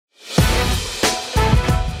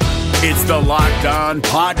It's the Locked On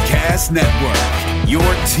Podcast Network, your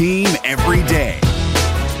team every day.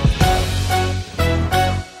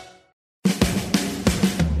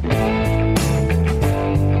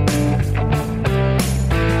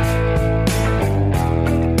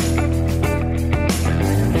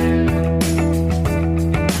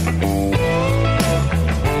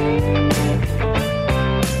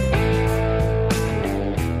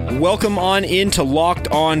 Welcome on into Locked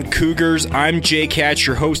On Cougars. I'm Jake Hatch,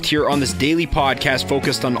 your host here on this daily podcast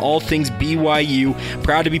focused on all things BYU.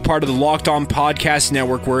 Proud to be part of the Locked On Podcast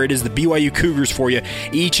Network, where it is the BYU Cougars for you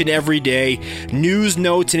each and every day. News,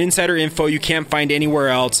 notes, and insider info you can't find anywhere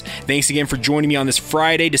else. Thanks again for joining me on this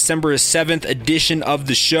Friday, December 7th edition of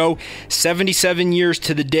the show. 77 years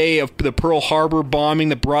to the day of the Pearl Harbor bombing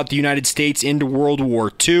that brought the United States into World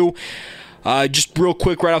War II. Just real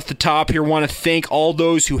quick right off the top here, want to thank all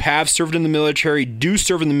those who have served in the military, do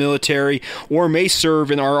serve in the military, or may serve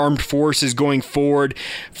in our armed forces going forward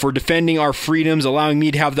for defending our freedoms, allowing me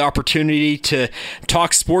to have the opportunity to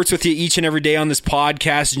talk sports with you each and every day on this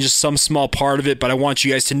podcast and just some small part of it. But I want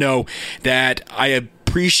you guys to know that I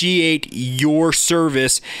appreciate your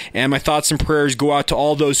service, and my thoughts and prayers go out to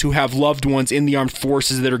all those who have loved ones in the armed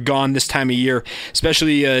forces that are gone this time of year,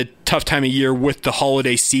 especially a tough time of year with the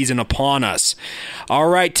holiday season upon us. All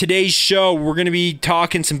right, today's show, we're going to be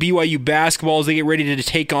talking some BYU basketball as they get ready to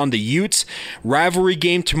take on the Utes. Rivalry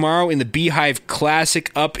game tomorrow in the Beehive Classic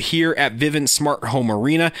up here at Vivint Smart Home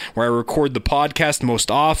Arena, where I record the podcast most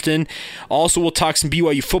often. Also, we'll talk some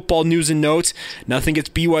BYU football news and notes. Nothing gets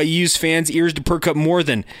BYU's fans' ears to perk up more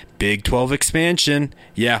than Big 12 expansion.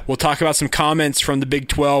 Yeah, we'll talk about some comments from the Big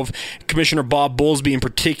 12, Commissioner Bob Bowlesby in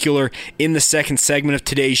particular, in the second segment of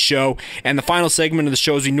today's show. And the final segment of the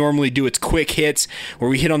show, as we normally do, it's quick hits,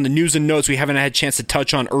 where we hit on the news and notes we haven't had a chance to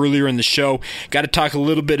touch on earlier in the show. Got to talk a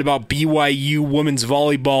little bit about BYU women's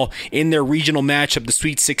volleyball in their regional matchup, the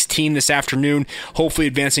Sweet 16 this afternoon, hopefully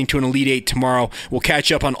advancing to an Elite 8 tomorrow. We'll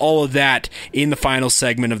catch up on all of that in the final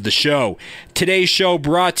segment of the show. Today's show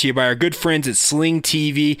brought to you by our good friends at Sling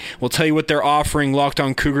TV. We'll tell you what they're offering Locked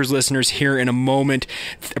On Cougars listeners here in a moment.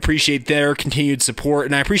 Appreciate their continued support,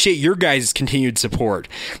 and I appreciate your guys' continued support.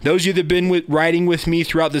 Those of you that have been riding with me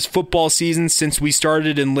throughout this football season since we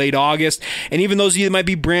started in late August, and even those of you that might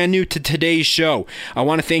be brand new to today's show, I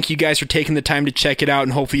want to thank you guys for taking the time to check it out,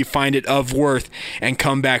 and hopefully you find it of worth and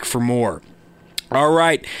come back for more. All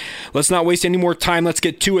right, let's not waste any more time. Let's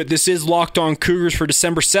get to it. This is Locked On Cougars for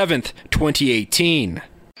December 7th, 2018.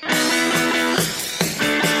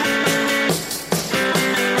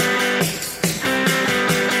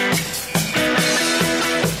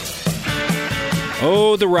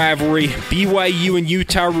 Oh, the rivalry. BYU and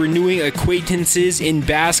Utah renewing acquaintances in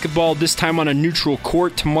basketball, this time on a neutral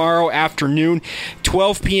court tomorrow afternoon,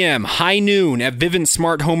 12 p.m., high noon at Vivint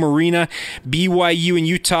Smart Home Arena. BYU and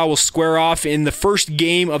Utah will square off in the first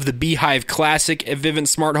game of the Beehive Classic at Vivint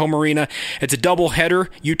Smart Home Arena. It's a doubleheader.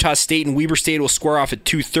 Utah State and Weber State will square off at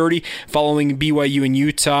 2:30 following BYU and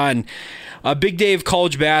Utah. And a big day of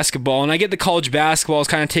college basketball, and I get the college basketball is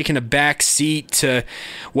kind of taking a back seat to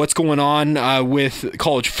what's going on with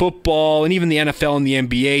college football and even the NFL and the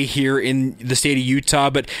NBA here in the state of Utah,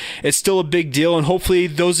 but it's still a big deal, and hopefully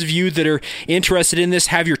those of you that are interested in this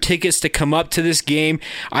have your tickets to come up to this game.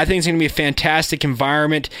 I think it's going to be a fantastic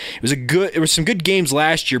environment. It was some good games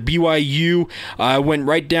last year. BYU went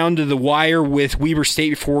right down to the wire with Weber State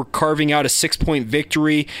before carving out a 6-point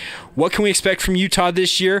victory. What can we expect from Utah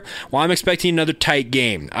this year? Well, I'm expecting another tight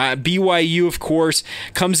game. BYU, of course,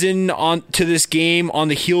 comes in to this game on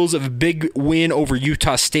the heels of a big win over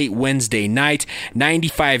Utah State Wednesday night,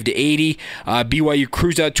 95-80. BYU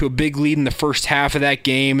cruised out to a big lead in the first half of that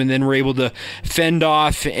game and then were able to fend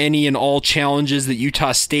off any and all challenges that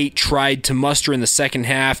Utah State tried to muster in the second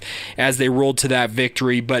half as they rolled to that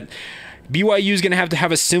victory. But BYU is going to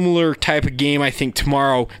have a similar type of game, I think,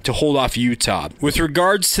 tomorrow to hold off Utah. With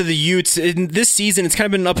regards to the Utes, in this season, it's kind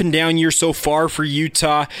of been an up and down year so far for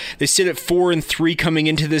Utah. They sit at 4-3 coming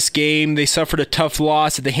into this game. They suffered a tough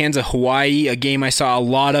loss at the hands of Hawaii, a game I saw a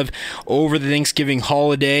lot of over the Thanksgiving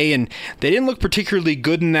holiday, and they didn't look particularly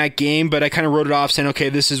good in that game, but I kind of wrote it off saying, okay,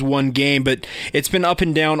 this is one game, but it's been up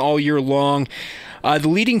and down all year long. The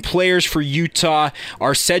leading players for Utah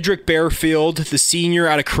are Cedric Bearfield, the senior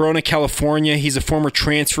out of Corona, California. He's a former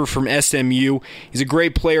transfer from SMU. He's a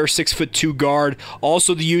great player, 6'2" guard.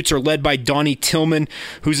 Also, the Utes are led by Donnie Tillman,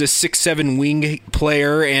 who's a 6'7" wing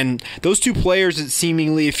player. And those two players,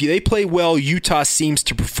 seemingly, if they play well, Utah seems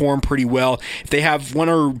to perform pretty well. If they have one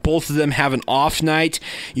or both of them have an off night,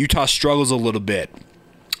 Utah struggles a little bit.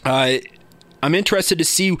 I'm interested to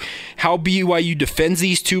see how BYU defends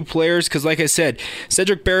these two players because, like I said,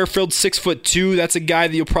 Cedric Barfield, 6'2", that's a guy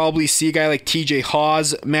that you'll probably see a guy like TJ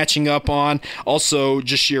Haws matching up on. Also,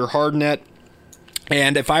 Jashir Hardnett.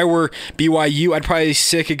 And if I were BYU, I'd probably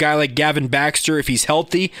stick a guy like Gavin Baxter, if he's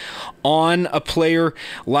healthy, on a player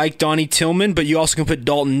like Donnie Tillman, but you also can put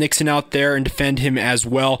Dalton Nixon out there and defend him as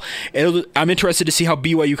well. I'm interested to see how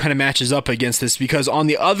BYU kind of matches up against this because on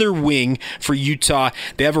the other wing for Utah,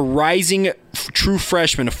 they have a rising true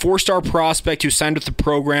freshman, a 4-star prospect who signed with the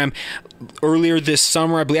program earlier this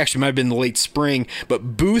summer. I believe actually it might have been the late spring,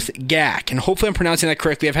 but Booth Gack, and hopefully I'm pronouncing that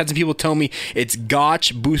correctly. I've had some people tell me it's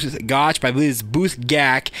Booth Gotch, but I believe it's Booth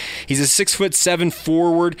Gack. He's a 6'7"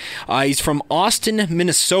 forward. He's from Austin,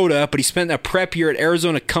 Minnesota, but he spent a prep year at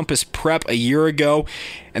Arizona Compass Prep a year ago.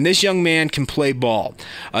 And this young man can play ball.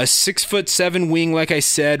 A 6'7" wing, like I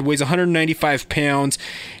said, weighs 195 pounds.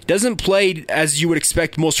 Doesn't play as you would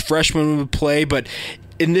expect most freshmen would play, but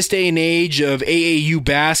in this day and age of AAU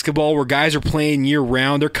basketball where guys are playing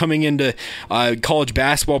year-round, they're coming into college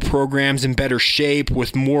basketball programs in better shape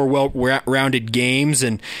with more well-rounded games,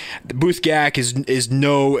 and Booth Gack is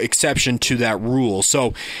no exception to that rule.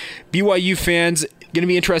 So BYU fans, going to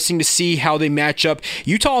be interesting to see how they match up.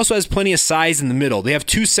 Utah also has plenty of size in the middle. They have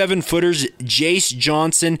 2 7-footers, Jace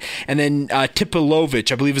Johnson, and then Tipilovich,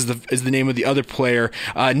 I believe is the name of the other player.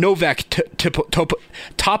 Novak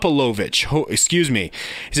Topilovich, excuse me.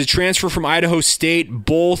 He's a transfer from Idaho State,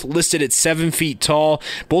 both listed at 7 feet tall,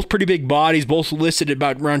 both pretty big bodies, both listed at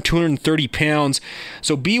about around 230 pounds.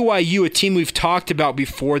 So BYU, a team we've talked about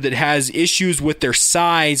before that has issues with their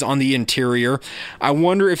size on the interior. I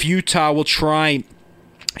wonder if Utah will try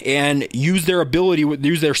and use their ability,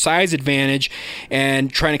 use their size advantage,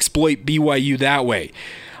 and try and exploit BYU that way.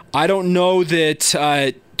 I don't know that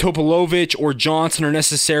Topilovich or Johnson are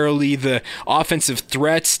necessarily the offensive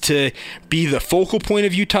threats to be the focal point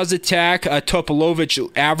of Utah's attack. Topilovich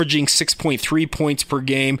averaging 6.3 points per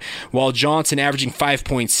game, while Johnson averaging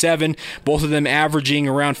 5.7, both of them averaging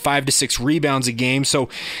around 5 to 6 rebounds a game. So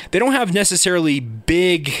they don't have necessarily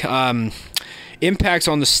big impacts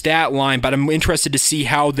on the stat line, but I'm interested to see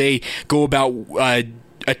how they go about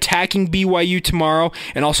attacking BYU tomorrow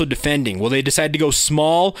and also defending. Will they decide to go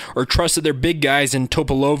small or trust that their big guys in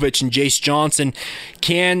Topilovich and Jace Johnson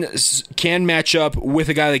can match up with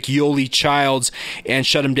a guy like Yoli Childs and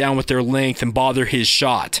shut him down with their length and bother his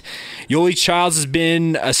shot? Yoli Childs has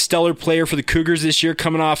been a stellar player for the Cougars this year,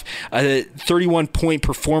 coming off a 31-point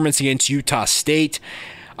performance against Utah State.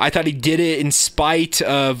 I thought he did it in spite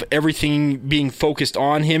of everything being focused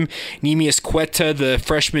on him. Nemius Quetta, the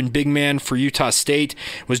freshman big man for Utah State,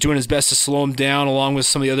 was doing his best to slow him down along with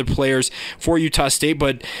some of the other players for Utah State,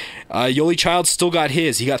 but Yoli Childs still got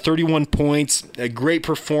his. He got 31 points, a great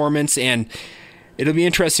performance, and it'll be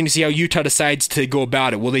interesting to see how Utah decides to go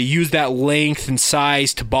about it. Will they use that length and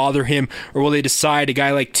size to bother him, or will they decide a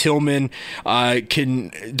guy like Donnie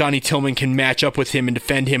Tillman can match up with him and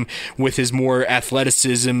defend him with his more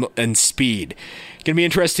athleticism and speed? Going to be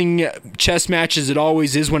interesting chess match as it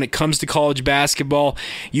always is when it comes to college basketball.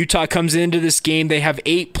 Utah comes into this game. They have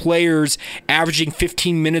 8 players averaging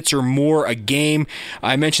 15 minutes or more a game.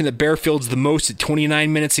 I mentioned that Barefield's the most at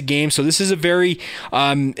 29 minutes a game. So this is a very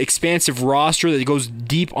expansive roster that goes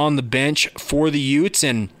deep on the bench for the Utes,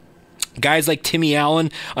 and guys like Timmy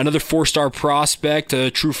Allen, another 4-star prospect,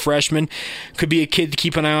 a true freshman, could be a kid to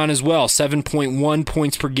keep an eye on as well. 7.1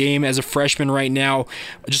 points per game as a freshman right now,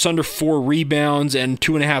 just under 4 rebounds and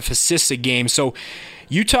 2.5 assists a game. So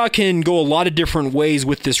Utah can go a lot of different ways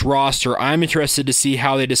with this roster. I'm interested to see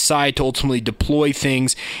how they decide to ultimately deploy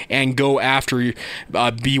things and go after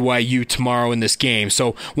BYU tomorrow in this game.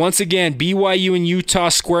 So once again, BYU and Utah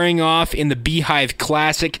squaring off in the Beehive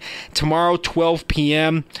Classic tomorrow, 12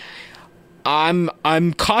 p.m. I'm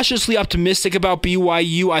cautiously optimistic about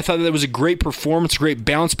BYU. I thought that it was a great performance, a great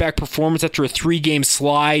bounce-back performance after a 3-game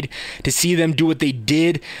slide to see them do what they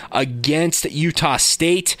did against Utah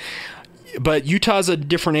State. But Utah's a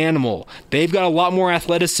different animal. They've got a lot more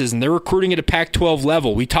athleticism. They're recruiting at a Pac-12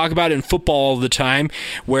 level. We talk about it in football all the time,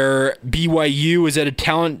 where BYU is at a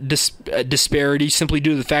talent disparity simply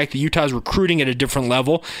due to the fact that Utah's recruiting at a different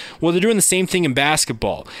level. Well, they're doing the same thing in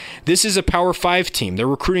basketball. This is a Power 5 team. They're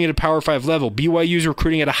recruiting at a Power 5 level. BYU's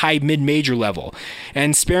recruiting at a high mid-major level.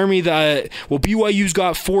 And spare me BYU's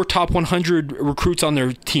got 4 top 100 recruits on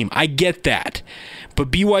their team. I get that. But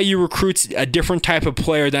BYU recruits a different type of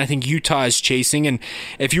player than I think Utah Utah is chasing. And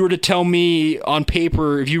if you were to tell me on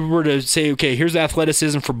paper, if you were to say, okay, here's the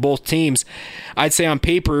athleticism for both teams, I'd say on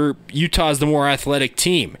paper, Utah is the more athletic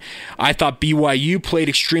team. I thought BYU played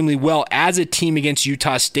extremely well as a team against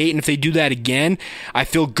Utah State, and if they do that again, I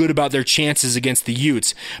feel good about their chances against the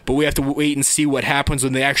Utes. But we have to wait and see what happens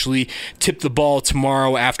when they actually tip the ball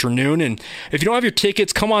tomorrow afternoon. And if you don't have your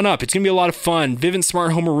tickets, come on up. It's going to be a lot of fun. Vivint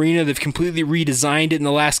Smart Home Arena, they've completely redesigned it in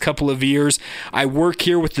the last couple of years. I work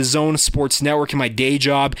here with the Zone Sports Network in my day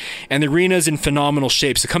job, and the arena is in phenomenal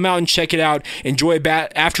shape. So come out and check it out. Enjoy an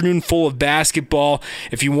afternoon full of basketball.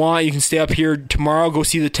 If you want, you can stay up here tomorrow, go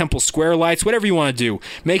see the Temple Square lights, whatever you want to do.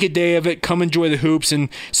 Make a day of it. Come enjoy the hoops and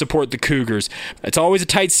support the Cougars. It's always a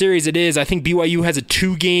tight series. It is. I think BYU has a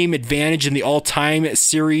 2-game advantage in the all-time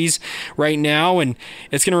series right now, and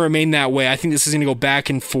it's going to remain that way. I think this is going to go back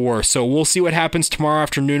and forth. So we'll see what happens tomorrow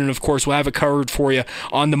afternoon, and of course, we'll have it covered for you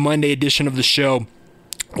on the Monday edition of the show.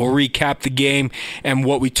 We'll recap the game and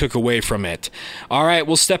what we took away from it. All right,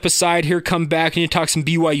 we'll step aside here, come back, and talk some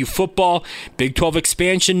BYU football, Big 12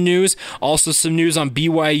 expansion news, also some news on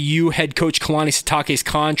BYU head coach Kalani Sitake's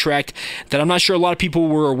contract that I'm not sure a lot of people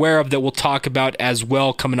were aware of that we'll talk about as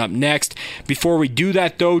well coming up next. Before we do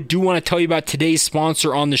that, though, do want to tell you about today's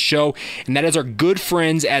sponsor on the show, and that is our good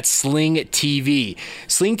friends at Sling TV.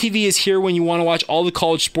 Sling TV is here when you want to watch all the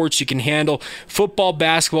college sports you can handle, football,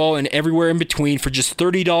 basketball, and everywhere in between for just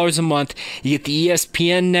 $30 a month. You get the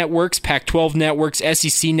ESPN networks, Pac-12 networks,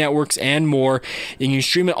 SEC networks, and more. And you can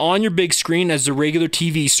stream it on your big screen as a regular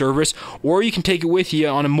TV service, or you can take it with you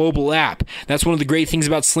on a mobile app. That's one of the great things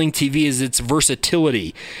about Sling TV is its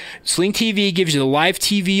versatility. Sling TV gives you the live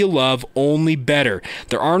TV you love, only better.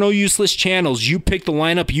 There are no useless channels. You pick the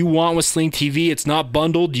lineup you want with Sling TV. It's not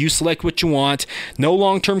bundled. You select what you want. No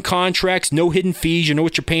long-term contracts, no hidden fees. You know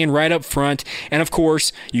what you're paying right up front. And of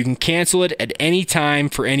course, you can cancel it at any time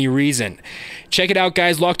for any reason. Check it out,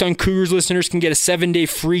 guys. Locked On Cougars listeners can get a 7-day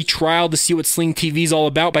free trial to see what Sling TV is all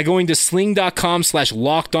about by going to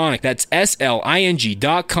sling.com/lockedon. That's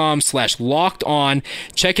SLING.com/lockedon.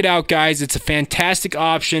 Check it out, guys. It's a fantastic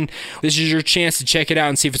option. This is your chance to check it out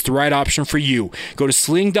and see if it's the right option for you. Go to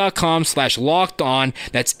sling.com/lockedon.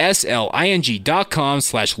 That's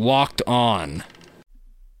SLING.com/lockedon.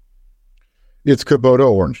 It's Kubota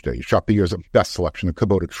Orange Day. Shop the year's best selection of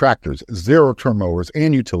Kubota tractors, zero-turn mowers,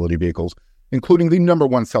 and utility vehicles, including the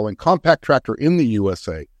 #1 selling compact tractor in the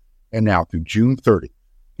USA. And now through June 30,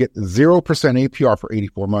 get 0% APR for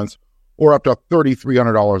 84 months or up to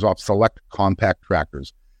 $3,300 off select compact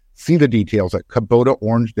tractors. See the details at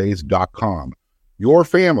KubotaOrangeDays.com. Your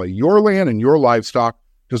family, your land, and your livestock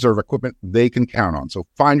deserve equipment they can count on. So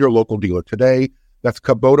find your local dealer today. That's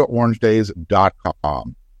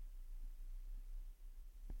KubotaOrangeDays.com.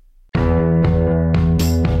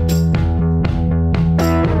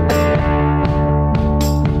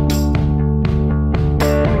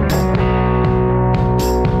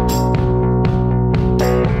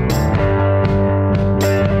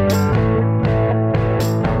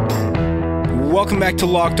 Welcome back to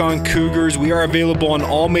Locked On Cougars. We are available on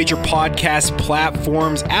all major podcast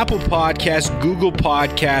platforms, Apple Podcasts, Google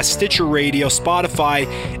Podcasts, Stitcher Radio, Spotify,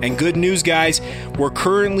 and good news, guys, we're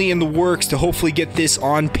currently in the works to hopefully get this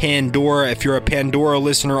on Pandora. If you're a Pandora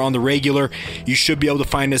listener on the regular, you should be able to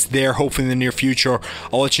find us there hopefully in the near future.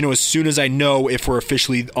 I'll let you know as soon as I know if we're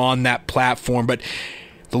officially on that platform. But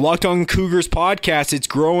the Locked On Cougars podcast, it's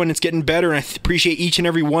growing, it's getting better, and I appreciate each and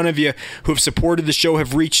every one of you who have supported the show,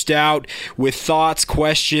 have reached out with thoughts,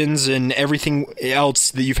 questions, and everything else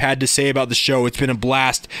that you've had to say about the show. It's been a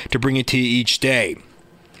blast to bring it to you each day.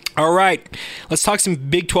 All right, let's talk some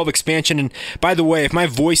Big 12 expansion. And by the way, if my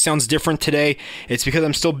voice sounds different today, it's because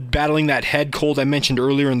I'm still battling that head cold I mentioned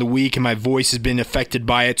earlier in the week, and my voice has been affected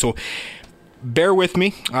by it. So bear with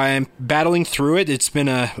me. I am battling through it. It's been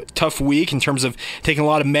a tough week in terms of taking a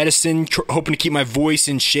lot of medicine, hoping to keep my voice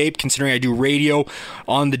in shape considering I do radio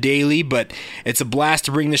on the daily, but it's a blast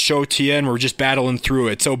to bring the show to you, and we're just battling through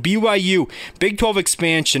it. So BYU, Big 12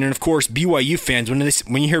 expansion, and of course BYU fans, when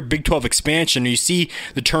you hear Big 12 expansion or you see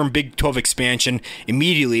the term Big 12 expansion,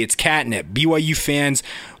 immediately it's catnip. BYU fans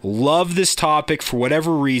love this topic for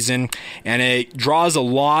whatever reason, and it draws a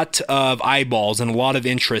lot of eyeballs and a lot of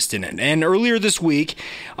interest in it. And earlier this week,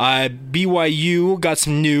 BYU got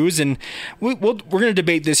some news, and we're going to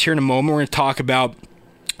debate this here in a moment. We're going to talk about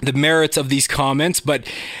the merits of these comments, but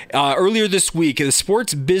earlier this week, the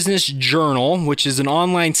Sports Business Journal, which is an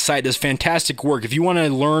online site, does fantastic work. If you want to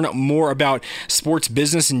learn more about sports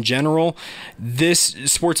business in general, this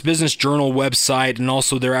Sports Business Journal website and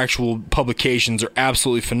also their actual publications are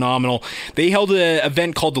absolutely phenomenal. They held an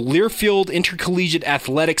event called the Learfield Intercollegiate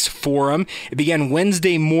Athletics Forum. It began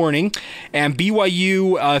Wednesday morning, and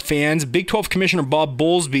BYU fans, Big 12 Commissioner Bob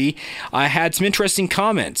Bowlesby, had some interesting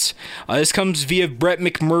comments. This comes via Brett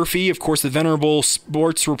McMurray, of course, the venerable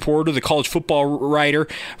sports reporter, the college football writer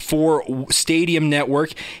for Stadium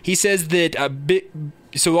Network. He says that,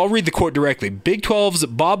 so I'll read the quote directly. Big 12's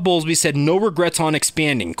Bob Bowlesby said no regrets on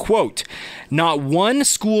expanding. Quote, not one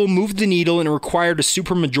school moved the needle and required a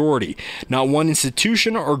supermajority. Not one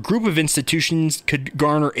institution or group of institutions could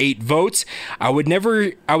garner 8 votes. I would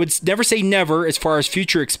never say never as far as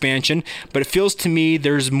future expansion, but it feels to me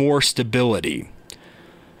there's more stability.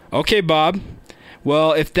 Okay, Bob.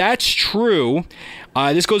 Well, if that's true,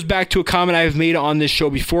 this goes back to a comment I've made on this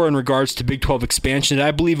show before in regards to Big 12 expansion.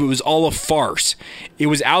 I believe it was all a farce. It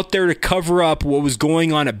was out there to cover up what was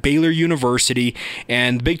going on at Baylor University,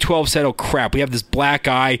 and the Big 12 said, oh crap, we have this black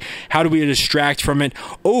eye. How do we distract from it?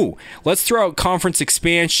 Oh, let's throw out conference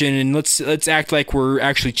expansion and let's act like we're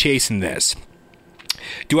actually chasing this.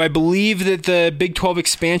 Do I believe that the Big 12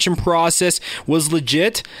 expansion process was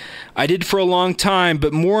legit? I did for a long time,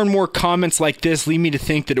 but more and more comments like this lead me to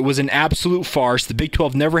think that it was an absolute farce. The Big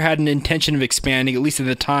 12 never had an intention of expanding, at least at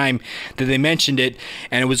the time that they mentioned it,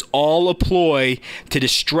 and it was all a ploy to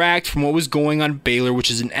distract from what was going on at Baylor, which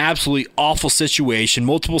is an absolutely awful situation.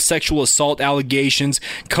 Multiple sexual assault allegations,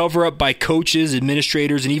 cover up by coaches,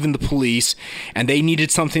 administrators, and even the police, and they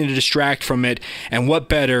needed something to distract from it, and what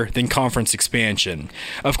better than conference expansion?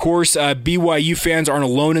 Of course, BYU fans aren't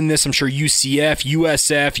alone in this. I'm sure UCF,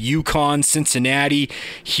 USF, UConn, Cincinnati,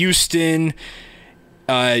 Houston,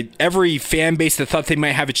 every fan base that thought they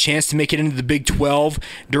might have a chance to make it into the Big 12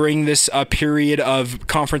 during this period of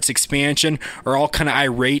conference expansion are all kind of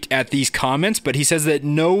irate at these comments, but he says that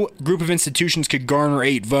no group of institutions could garner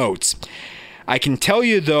 8 votes. I can tell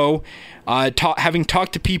you, though, having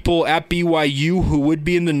talked to people at BYU who would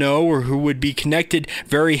be in the know or who would be connected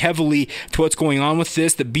very heavily to what's going on with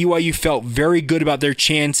this, that BYU felt very good about their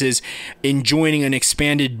chances in joining an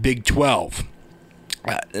expanded Big 12.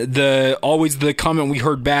 The comment we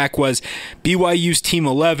heard back was BYU's team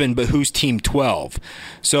 11, but who's team 12?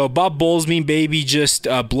 So Bob Bowlesby, maybe just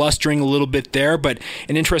blustering a little bit there, but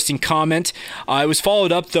an interesting comment. It was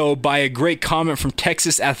followed up, though, by a great comment from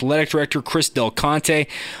Texas Athletic Director Chris Del Conte,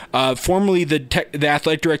 formerly the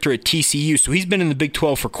athletic director at TCU, so he's been in the Big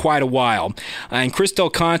 12 for quite a while. And Chris Del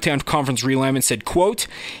Conte on Conference Realignment said, quote,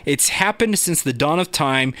 it's happened since the dawn of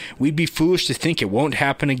time. We'd be foolish to think it won't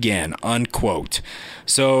happen again, unquote.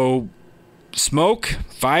 So, smoke,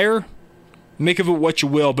 fire, make of it what you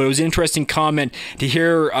will, but it was an interesting comment to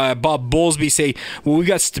hear Bob Bowlesby say, well, we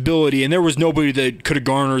got stability, and there was nobody that could have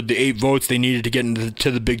garnered the 8 votes they needed to get into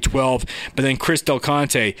the Big 12. But then Chris Del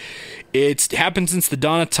Conte, it's happened since the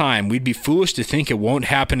dawn of time. We'd be foolish to think it won't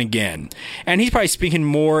happen again. And he's probably speaking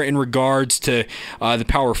more in regards to the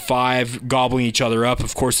Power 5 gobbling each other up.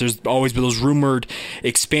 Of course, there's always been those rumored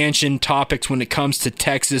expansion topics when it comes to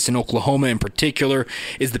Texas and Oklahoma in particular.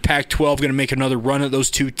 Is the Pac-12 going to make another run at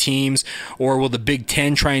those 2 teams, or will the Big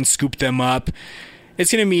 10 try and scoop them up?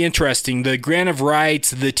 It's going to be interesting. The grant of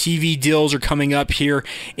rights, the TV deals are coming up here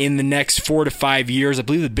in the next 4 to 5 years. I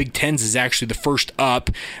believe the Big Ten's is actually the first up,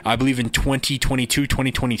 I believe in 2022,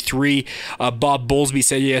 2023. Bob Bowlesby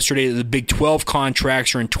said yesterday that the Big 12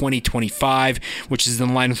 contracts are in 2025, which is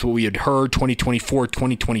in line with what we had heard, 2024,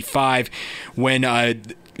 2025, when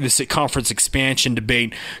this conference expansion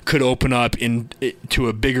debate could open up into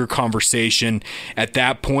a bigger conversation at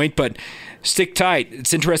that point. But stick tight.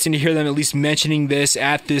 It's interesting to hear them at least mentioning this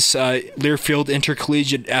at this Learfield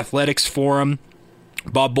Intercollegiate Athletics Forum.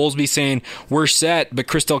 Bob Bowlesby saying, we're set, but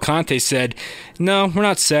Chris Del Conte said, no, we're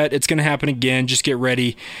not set. It's going to happen again. Just get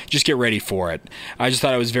ready. Just get ready for it. I just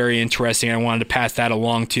thought it was very interesting. I wanted to pass that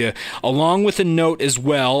along to you. Along with a note as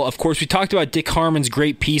well, of course, we talked about Dick Harmon's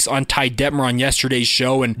great piece on Ty Detmer on yesterday's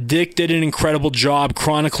show, and Dick did an incredible job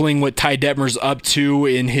chronicling what Ty Detmer's up to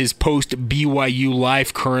in his post-BYU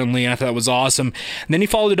life currently, and I thought it was awesome. And then he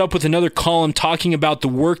followed it up with another column talking about the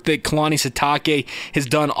work that Kalani Sitake has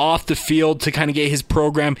done off the field to kind of get his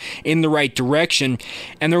program in the right direction.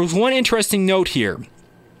 And there was one interesting note here,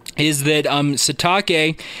 is that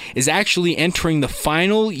Sitake is actually entering the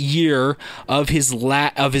final year of his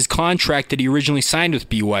contract that he originally signed with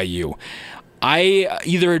BYU. I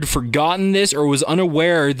either had forgotten this or was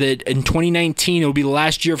unaware that in 2019 it would be the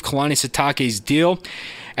last year of Kalani Sitake's deal.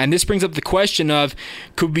 And this brings up the question of,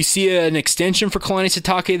 could we see an extension for Kalani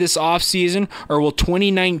Sitake this offseason, or will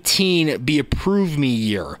 2019 be a prove-me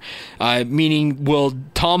year? Meaning, will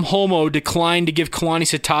Tom Homo decline to give Kalani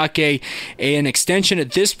Sitake an extension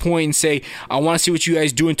at this point and say, I want to see what you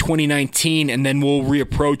guys do in 2019, and then we'll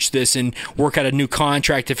reapproach this and work out a new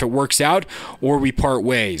contract if it works out, or we part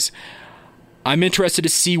ways? I'm interested to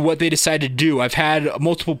see what they decide to do. I've had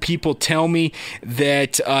multiple people tell me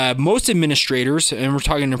that most administrators, and we're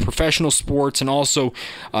talking in professional sports and also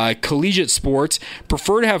collegiate sports,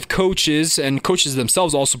 prefer to have coaches, and coaches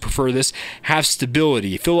themselves also prefer this, have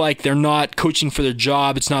stability. Feel like they're not coaching for their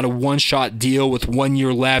job. It's not a one-shot deal with 1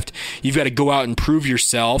 year left. You've got to go out and prove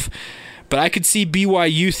yourself. But I could see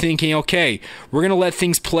BYU thinking, okay, we're going to let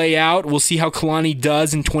things play out. We'll see how Kalani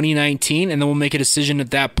does in 2019, and then we'll make a decision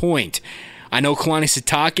at that point. I know Kalani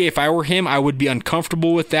Sitake, if I were him, I would be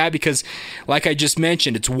uncomfortable with that because, like I just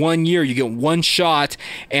mentioned, it's 1 year, you get one shot,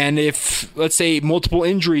 and if, let's say, multiple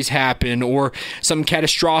injuries happen or something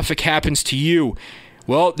catastrophic happens to you,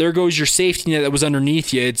 well, there goes your safety net that was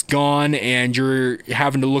underneath you. It's gone, and you're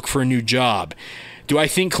having to look for a new job. Do I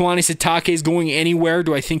think Kalani Sitake is going anywhere?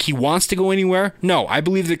 Do I think he wants to go anywhere? No, I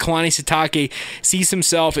believe that Kalani Sitake sees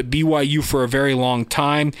himself at BYU for a very long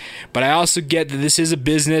time, but I also get that this is a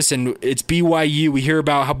business and it's BYU. We hear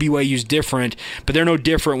about how BYU is different, but they're no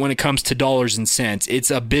different when it comes to dollars and cents. It's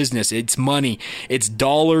a business. It's money. It's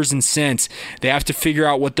dollars and cents. They have to figure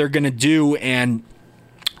out what they're going to do, and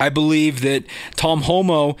I believe that Tom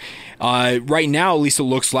Homo, right now at least it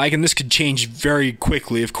looks like, and this could change very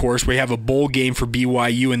quickly, of course, we have a bowl game for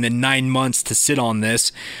BYU and then 9 months to sit on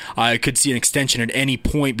this. I could see an extension at any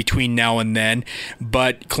point between now and then,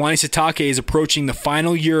 but Kalani Sitake is approaching the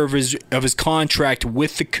final year of his contract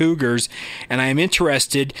with the Cougars, and I am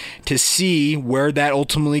interested to see where that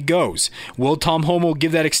ultimately goes. Will Tom Homo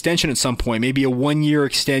give that extension at some point, maybe a 1 year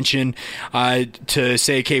extension to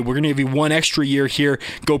say, okay, we're going to give you one extra year here,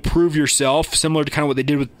 go prove yourself, similar to kind of what they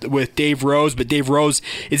did with Dave Rose, but Dave Rose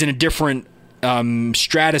is in a different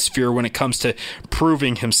stratosphere when it comes to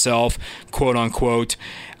proving himself, quote unquote.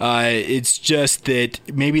 It's just that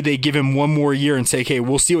maybe they give him 1 more year and say, okay,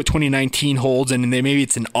 we'll see what 2019 holds, and then maybe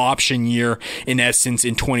it's an option year in essence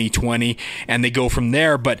in 2020, and they go from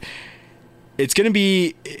there. But it's going to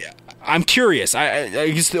be, I'm curious. I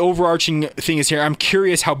guess the overarching thing is here, I'm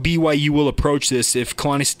curious how BYU will approach this if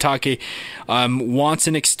Kalani Sitake wants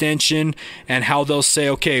an extension, and how they'll say,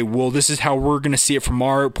 okay, well, this is how we're going to see it from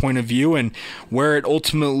our point of view, and where it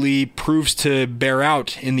ultimately proves to bear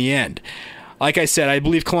out in the end. Like I said, I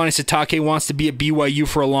believe Kalani Sitake wants to be at BYU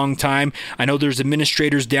for a long time. I know there's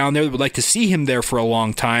administrators down there that would like to see him there for a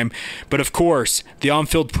long time. But of course, the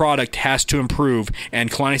on-field product has to improve.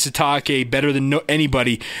 And Kalani Sitake, better than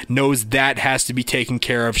anybody, knows that has to be taken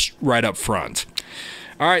care of right up front.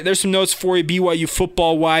 All right, there's some notes for you, BYU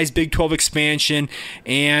football-wise, Big 12 expansion,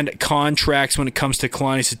 and contracts when it comes to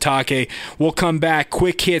Kalani Sitake. We'll come back,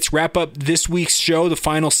 quick hits, wrap up this week's show, the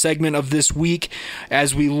final segment of this week,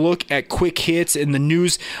 as we look at quick hits in the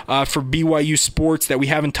news for BYU sports that we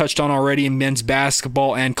haven't touched on already in men's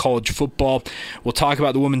basketball and college football. We'll talk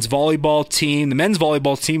about the women's volleyball team, the men's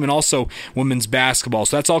volleyball team, and also women's basketball.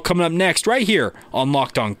 So that's all coming up next right here on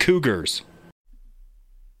Locked On Cougars.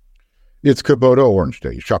 It's Kubota Orange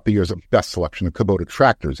Day. Shop the year's best selection of Kubota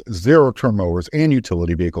tractors, zero-turn mowers, and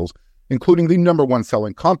utility vehicles, including the #1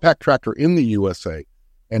 selling compact tractor in the USA.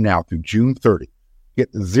 And now through June 30,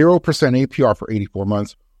 get 0% APR for 84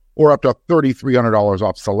 months or up to $3,300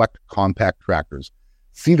 off select compact tractors.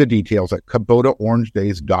 See the details at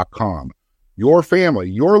KubotaOrangeDays.com. Your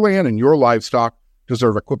family, your land, and your livestock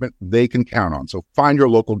deserve equipment they can count on. So find your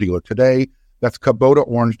local dealer today. That's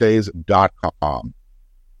KubotaOrangeDays.com.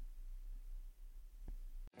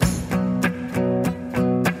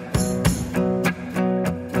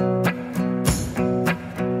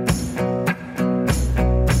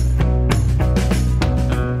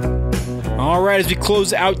 All right, as we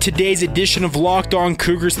close out today's edition of Locked On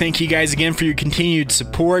Cougars, thank you guys again for your continued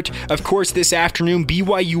support. Of course, this afternoon,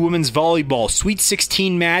 BYU women's volleyball Sweet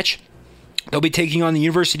 16 match. They'll be taking on the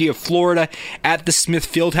University of Florida at the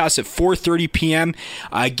Smith Fieldhouse at 4:30 p.m.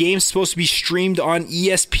 Game's supposed to be streamed on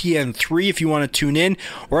ESPN3 if you want to tune in.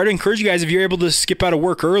 Or I'd encourage you guys, if you're able to skip out of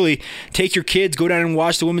work early, take your kids, go down and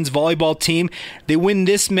watch the women's volleyball team. They win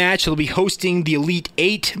this match, they'll be hosting the Elite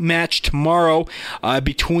 8 match tomorrow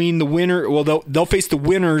between the winner. Well, they'll face the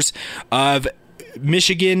winners of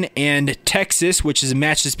Michigan and Texas, which is a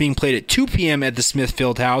match that's being played at 2 p.m. at the Smith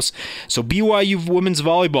Fieldhouse. So BYU women's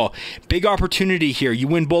volleyball, big opportunity here. You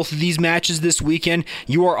win both of these matches this weekend,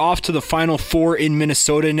 you are off to the Final Four in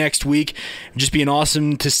Minnesota next week. Just being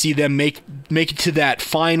awesome to see them make make it to that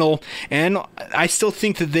final, and I still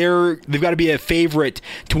think that they've got to be a favorite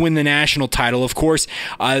to win the national title. Of course,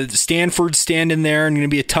 Stanford's standing there and going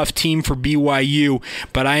to be a tough team for BYU,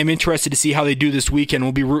 but I am interested to see how they do this weekend.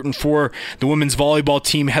 We'll be rooting for the women's volleyball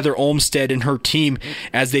team, Heather Olmstead and her team,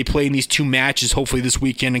 as they play in these two matches hopefully this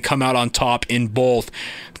weekend and come out on top in both.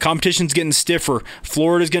 The competition's getting stiffer.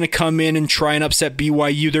 Florida's going to come in and try and upset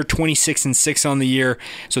BYU. They're 26-6 on the year,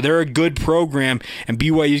 so they're a good program, and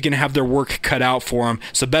BYU is going to have their work cut out for them.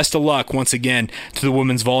 So best of luck once again to the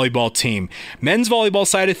women's volleyball team. Men's volleyball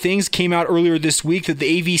side of things came out earlier this week that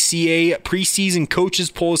the AVCA preseason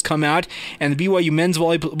coaches poll has come out, and the BYU men's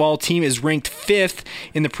volleyball team is ranked 5th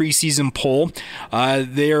in the preseason poll.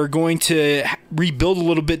 They are going to rebuild a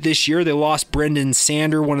little bit this year. They lost Brendan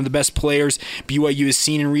Sander, one of the best players BYU has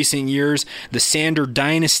seen in recent years. The Sander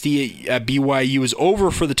dynasty at BYU is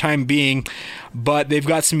over for the time being, but they've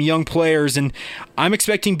got some young players, and I'm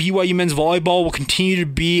expecting BYU men's volleyball will continue to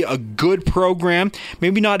be a good program.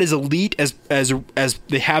 Maybe not as elite as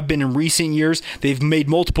they have been in recent years. They've made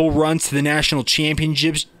multiple runs to the national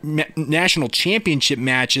championship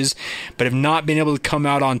matches, but have not been able to come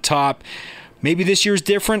out on top. Maybe this year's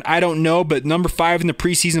different, I don't know, but number 5 in the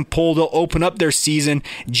preseason poll, they'll open up their season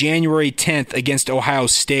January 10th against Ohio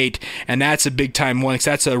State, and that's a big-time one because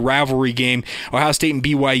that's a rivalry game. Ohio State and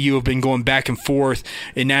BYU have been going back and forth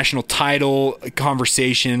in national title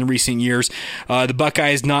conversation in recent years. The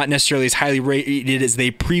Buckeyes not necessarily as highly rated as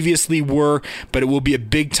they previously were, but it will be a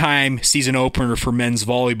big-time season opener for men's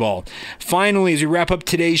volleyball. Finally, as we wrap up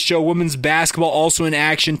today's show, women's basketball also in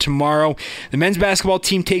action tomorrow. The men's basketball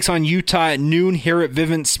team takes on Utah at noon here at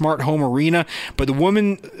Vivint Smart Home Arena, but the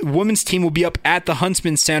women's team will be up at the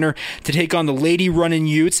Huntsman Center to take on the Lady Runnin'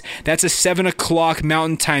 Utes. That's a 7 o'clock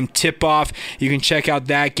Mountain Time tip-off. You can check out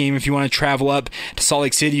that game if you want to travel up to Salt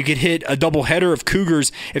Lake City. You could hit a doubleheader of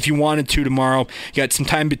Cougars if you wanted to tomorrow. You got some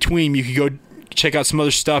time between. You could go check out some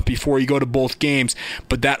other stuff before you go to both games,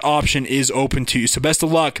 but that option is open to you. So best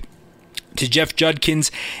of luck to Jeff Judkins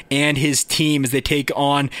and his team as they take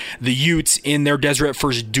on the Utes in their Deseret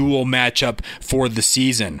First duel matchup for the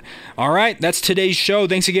season. All right, that's today's show.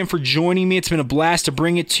 Thanks again for joining me. It's been a blast to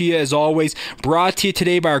bring it to you, as always. Brought to you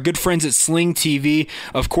today by our good friends at Sling TV.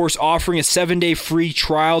 Of course, offering a 7-day free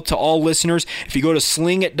trial to all listeners. If you go to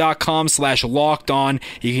slingit.com/lockedon,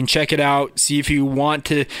 you can check it out. See if you want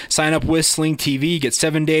to sign up with Sling TV. You get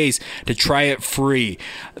 7 days to try it free.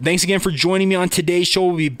 Thanks again for joining me on today's show.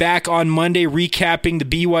 We'll be back on Monday recapping the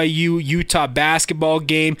BYU-Utah basketball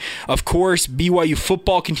game. Of course, BYU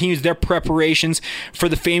football continues their preparations for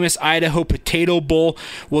the famous Idaho Potato Bowl.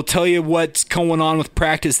 We'll tell you what's going on with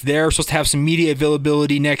practice there. We're supposed to have some media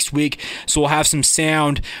availability next week, so we'll have some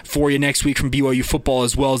sound for you next week from BYU football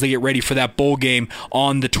as well as they get ready for that bowl game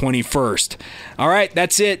on the 21st. All right,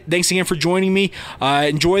 that's it. Thanks again for joining me.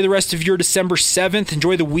 Enjoy the rest of your December 7th.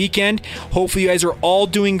 Enjoy the weekend. Hopefully you guys are all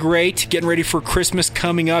doing great, getting ready for Christmas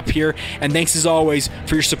coming up here. And thanks as always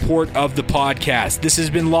for your support of the podcast. This has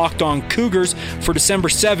been Locked On Cougars for December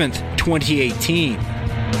 7th, 2018.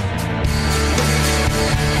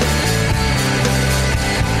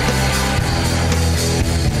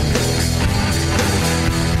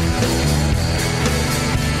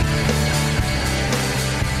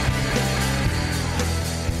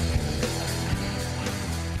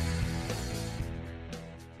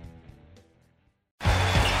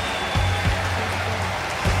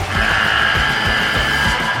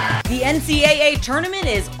 The NCAA tournament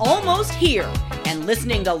is almost here, and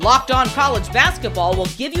listening to Locked On College Basketball will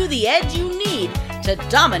give you the edge you need to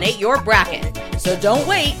dominate your bracket. So don't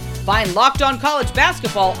wait. Find Locked On College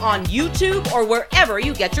Basketball on YouTube or wherever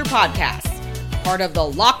you get your podcasts. Part of the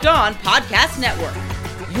Locked On Podcast Network.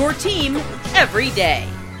 Your team every day.